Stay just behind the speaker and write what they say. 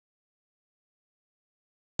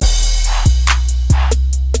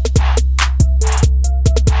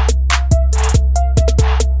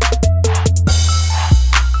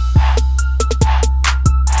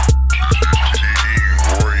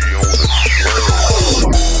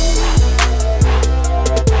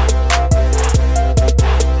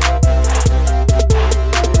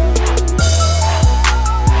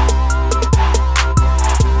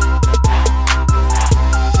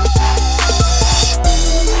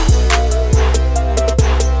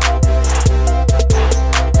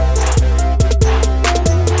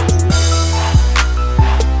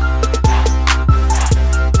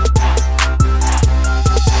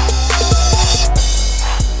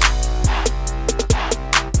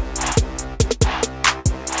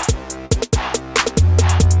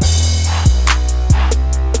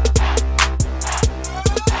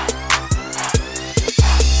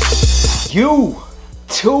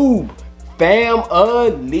YouTube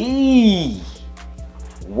family,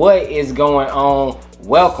 what is going on?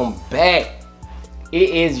 Welcome back. It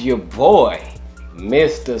is your boy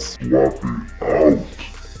Mr. Swappy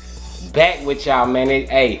back with y'all, man.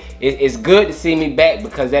 It's good to see me back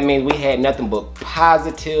because that means we had nothing but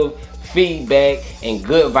positive feedback and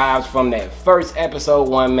good vibes from that first episode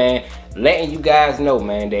one, man. Letting you guys know,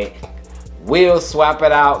 man, that We'll Swap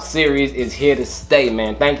It Out series is here to stay,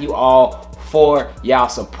 man. Thank you all for y'all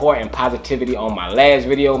support and positivity on my last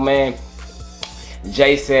video, man.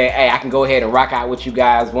 Jay said, hey, I can go ahead and rock out with you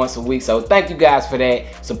guys once a week. So thank you guys for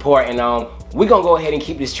that support. And we're gonna go ahead and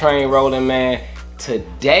keep this train rolling, man.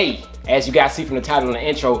 Today, as you guys see from the title and the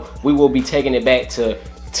intro, we will be taking it back to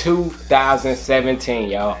 2017,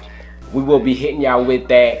 y'all. We will be hitting y'all with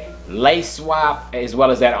that lace swap as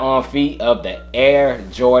well as that on feet of the Air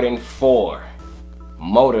Jordan 4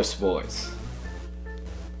 Motorsports.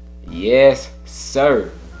 Yes, sir.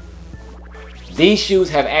 These shoes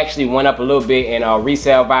have actually went up a little bit in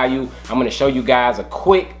resale value. I'm going to show you guys a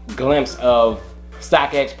quick glimpse of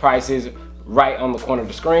StockX prices right on the corner of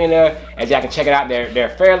the screen there. As y'all can check it out, they're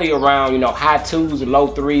fairly around, you know, high 2s, low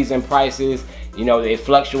 3s in prices. You know, it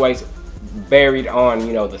fluctuates varied on,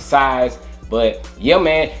 you know, the size. But yeah,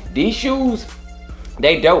 man, these shoes,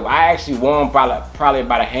 they dope. I actually wore them probably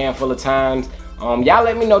about a handful of times. Y'all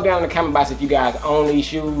let me know down in the comment box if you guys own these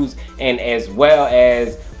shoes, and as well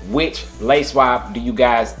as which lace swap do you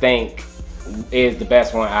guys think is the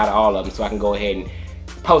best one out of all of them, so I can go ahead and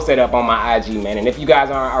post that up on my IG, man. And if you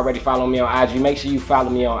guys aren't already following me on IG, make sure you follow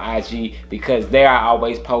me on IG, because there I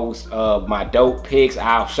always post my dope pics.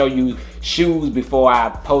 I'll show you shoes before I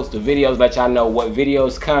post the videos, let y'all know what video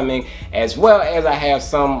is coming, as well as I have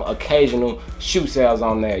some occasional shoe sales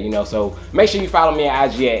on there, you know. So make sure you follow me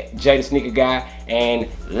on IG at Jay the Sneaker Guy, and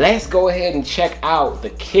let's go ahead and check out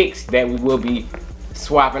the kicks that we will be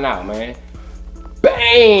swapping out, man.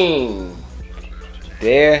 Bang!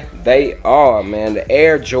 There they are, man. The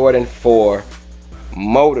Air Jordan 4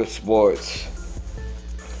 Motorsports.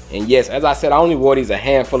 And yes, as I said, I only wore these a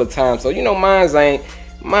handful of times, so you know, mine's ain't,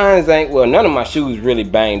 well, none of my shoes really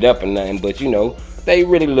banged up or nothing, but you know, they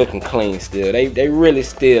really looking clean still. They really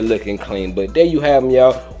still looking clean. But there you have them,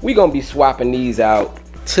 y'all. We gonna be swapping these out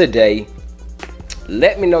today.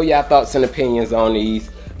 Let me know y'all thoughts and opinions on these.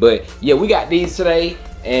 But yeah, we got these today,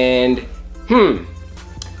 and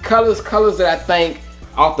colors that I think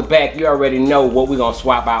off the back, you already know what we're gonna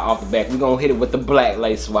swap out off the back. We're gonna hit it with the black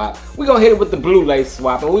lace swap. We're gonna hit it with the blue lace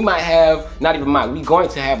swap, and we might have, not even might, we're going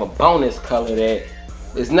to have a bonus color that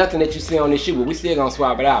is nothing that you see on this shoe, but we still gonna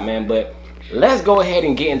swap it out, man. But let's go ahead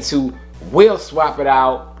and get into We'll Swap It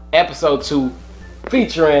Out episode 2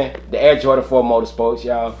 featuring the Air Jordan 4 Motorsports,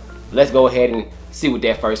 y'all. Let's go ahead and see what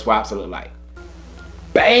that first swap's look like.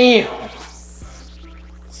 Bam!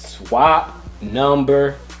 Swap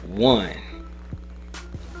number 1.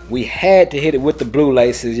 We had to hit it with the blue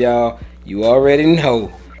laces, y'all. You already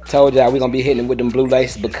know. Told y'all we're gonna be hitting it with them blue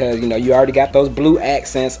laces because, you know, you already got those blue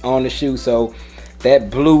accents on the shoe, so that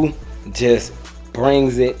blue just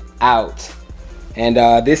brings it out. And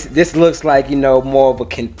this looks like, you know, more of a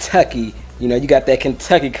Kentucky. You know, you got that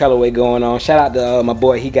Kentucky colorway going on. Shout out to my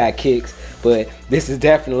boy, he got kicks. But this is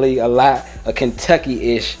definitely a lot of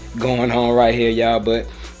Kentucky-ish going on right here, y'all. But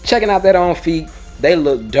checking out that on feet, they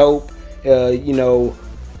look dope. You know,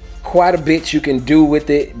 quite a bit you can do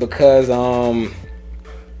with it because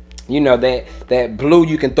you know, that blue,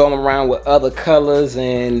 you can throw them around with other colors,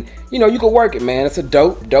 and you know, you can work it, man. It's a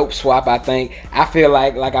dope swap, I think. I feel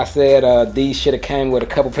like I said, these should have came with a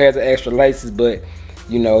couple pairs of extra laces, but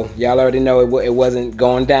you know, y'all already know it wasn't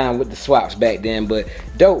going down with the swaps back then. But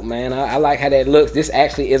dope, man. I like how that looks. This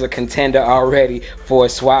actually is a contender already for a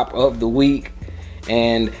swap of the week,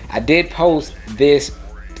 and I did post this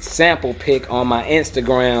sample pic on my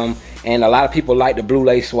Instagram, and a lot of people like the blue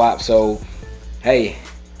lace swap, so hey,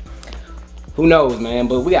 who knows, man.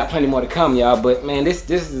 But we got plenty more to come, y'all. But man, this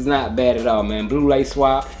is not bad at all, man. Blue lace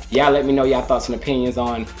swap. Y'all let me know y'all thoughts and opinions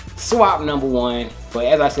on swap number 1. But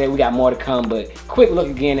as I said, we got more to come. But quick look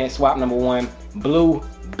again at swap number 1. Blue,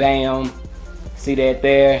 bam. See that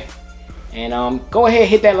there? And go ahead,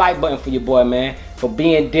 hit that like button for your boy, man, for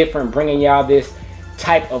being different, bringing y'all this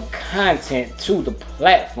type of content to the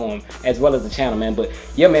platform as well as the channel, man. But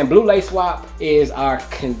yeah, man, blue lace swap is our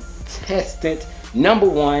contestant number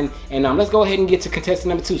 1, and let's go ahead and get to contestant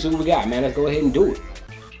number 2. So what we got, man? Let's go ahead and do it.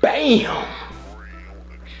 Bam!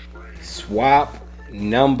 Swap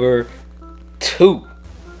number 2.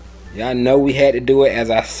 Y'all know we had to do it. As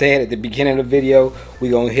I said at the beginning of the video, we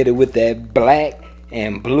gonna hit it with that black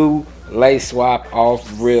and blue lace swap off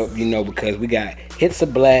rip, you know, because we got hits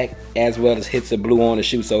of black as well as hits of blue on the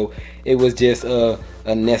shoe. So it was just a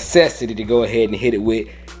necessity to go ahead and hit it with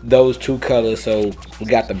those two colors. So we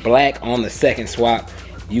got the black on the second swap.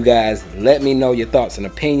 You guys let me know your thoughts and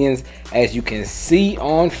opinions. As you can see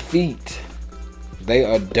on feet, they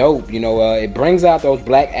are dope. You know, it brings out those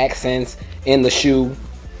black accents in the shoe,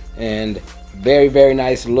 and very, very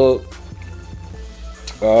nice look.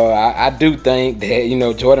 I do think that, you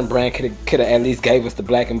know, Jordan Brand could have at least gave us the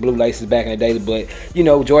black and blue laces back in the day, but you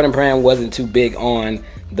know, Jordan Brand wasn't too big on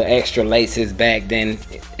the extra laces back then,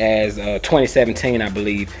 as 2017, I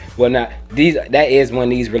believe. Well, not these. That is when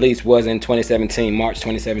these released, was in 2017, March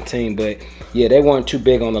 2017. But yeah, they weren't too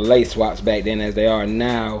big on the lace swaps back then as they are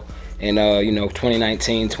now in you know,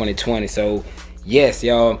 2019, 2020. So yes,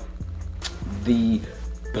 y'all, the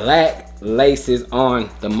black laces on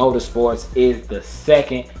the Motorsports is the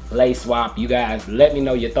second lace swap. You guys let me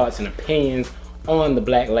know your thoughts and opinions on the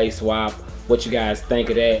black lace swap. What you guys think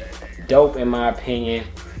of that? Dope in my opinion.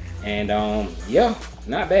 And yeah,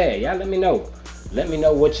 not bad. Y'all let me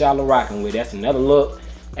know what y'all are rocking with. That's another look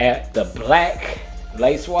at the black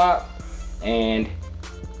lace swap, and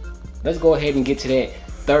let's go ahead and get to that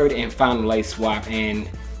third and final lace swap, and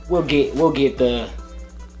we'll get the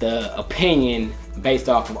opinion based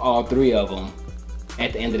off of all three of them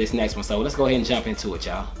at the end of this next one. So let's go ahead and jump into it,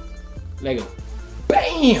 y'all. Let go.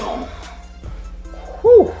 Bam!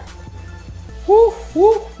 Whoo! Whoo,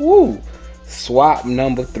 whoo, whoo. Swap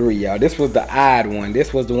number 3, y'all. This was the odd one.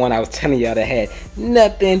 This was the one I was telling y'all that had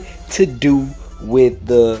nothing to do with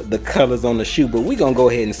the colors on the shoe, but we gonna go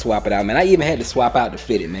ahead and swap it out, man. I even had to swap out to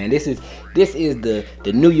fit it, man. This is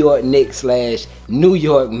the New York Knicks / New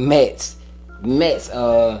York Mets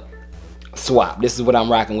swap. This is what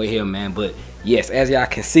I'm rocking with here, man. But yes, as y'all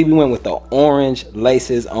can see, we went with the orange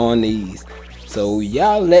laces on these. So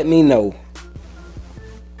y'all let me know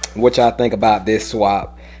what y'all think about this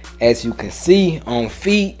swap. As you can see on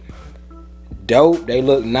feet, dope. They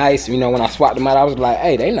look nice. You know, when I swapped them out, I was like,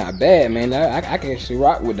 hey, they not bad, man. I can actually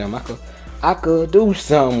rock with them. I could do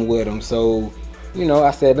something with them. So, you know,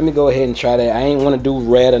 I said, let me go ahead and try that. I ain't want to do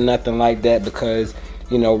red or nothing like that, because,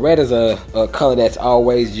 you know, red is a color that's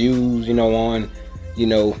always used, you know, on, you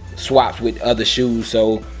know, swaps with other shoes.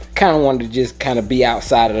 So kind of wanted to just kind of be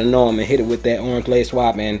outside of the norm and hit it with that orange lace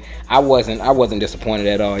swap, and I wasn't disappointed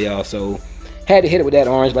at all, y'all. So had to hit it with that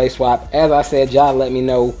orange lace swap. As I said, y'all let me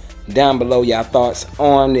know down below y'all thoughts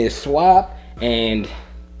on this swap. And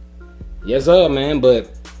yes sir, man.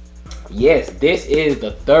 But yes, this is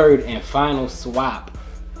the third and final swap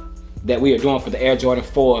that we are doing for the Air Jordan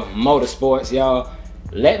 4 Motorsports, y'all.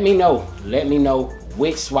 Let me know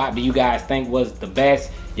which swap do you guys think was the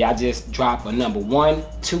best. Y'all just drop a number 1,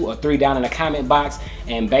 2, or 3 down in the comment box,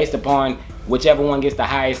 and based upon whichever one gets the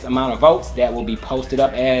highest amount of votes, that will be posted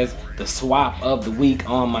up as the swap of the week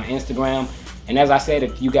on my Instagram. And as I said,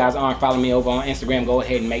 if you guys aren't following me over on Instagram, go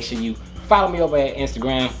ahead and make sure you follow me over at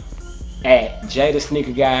Instagram at Jay the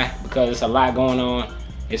Sneaker Guy, because it's a lot going on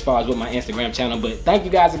as far as with my Instagram channel. But thank you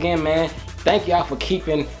guys again, man. Thank y'all for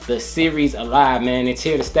keeping the series alive, man. It's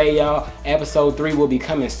here to stay, y'all. Episode 3 will be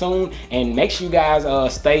coming soon, and make sure you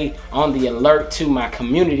guys stay on the alert to my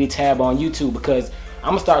community tab on YouTube, because I'm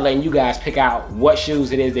gonna start letting you guys pick out what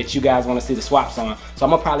shoes it is that you guys want to see the swaps on. So I'm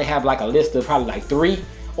gonna probably have like a list of probably like 3,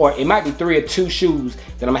 or it might be 3 or 2 shoes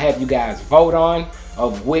that I'm gonna have you guys vote on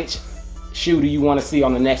of which shoe do you want to see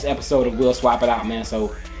on the next episode of We'll Swap It Out, man.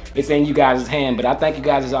 So it's in you guys' hand. But I thank you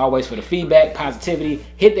guys as always for the feedback, positivity.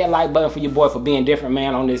 Hit that like button for your boy for being different,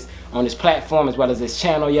 man, on this platform as well as this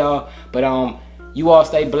channel, y'all. But you all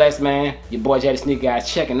stay blessed, man. Your boy Jay the Sneaker Guy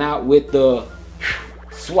checking out with the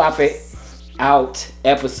Swap It Out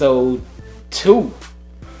episode 2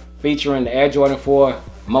 featuring the Air Jordan 4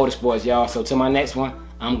 Motorsports, y'all. So till my next one,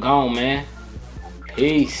 I'm gone, man.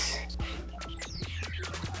 Peace.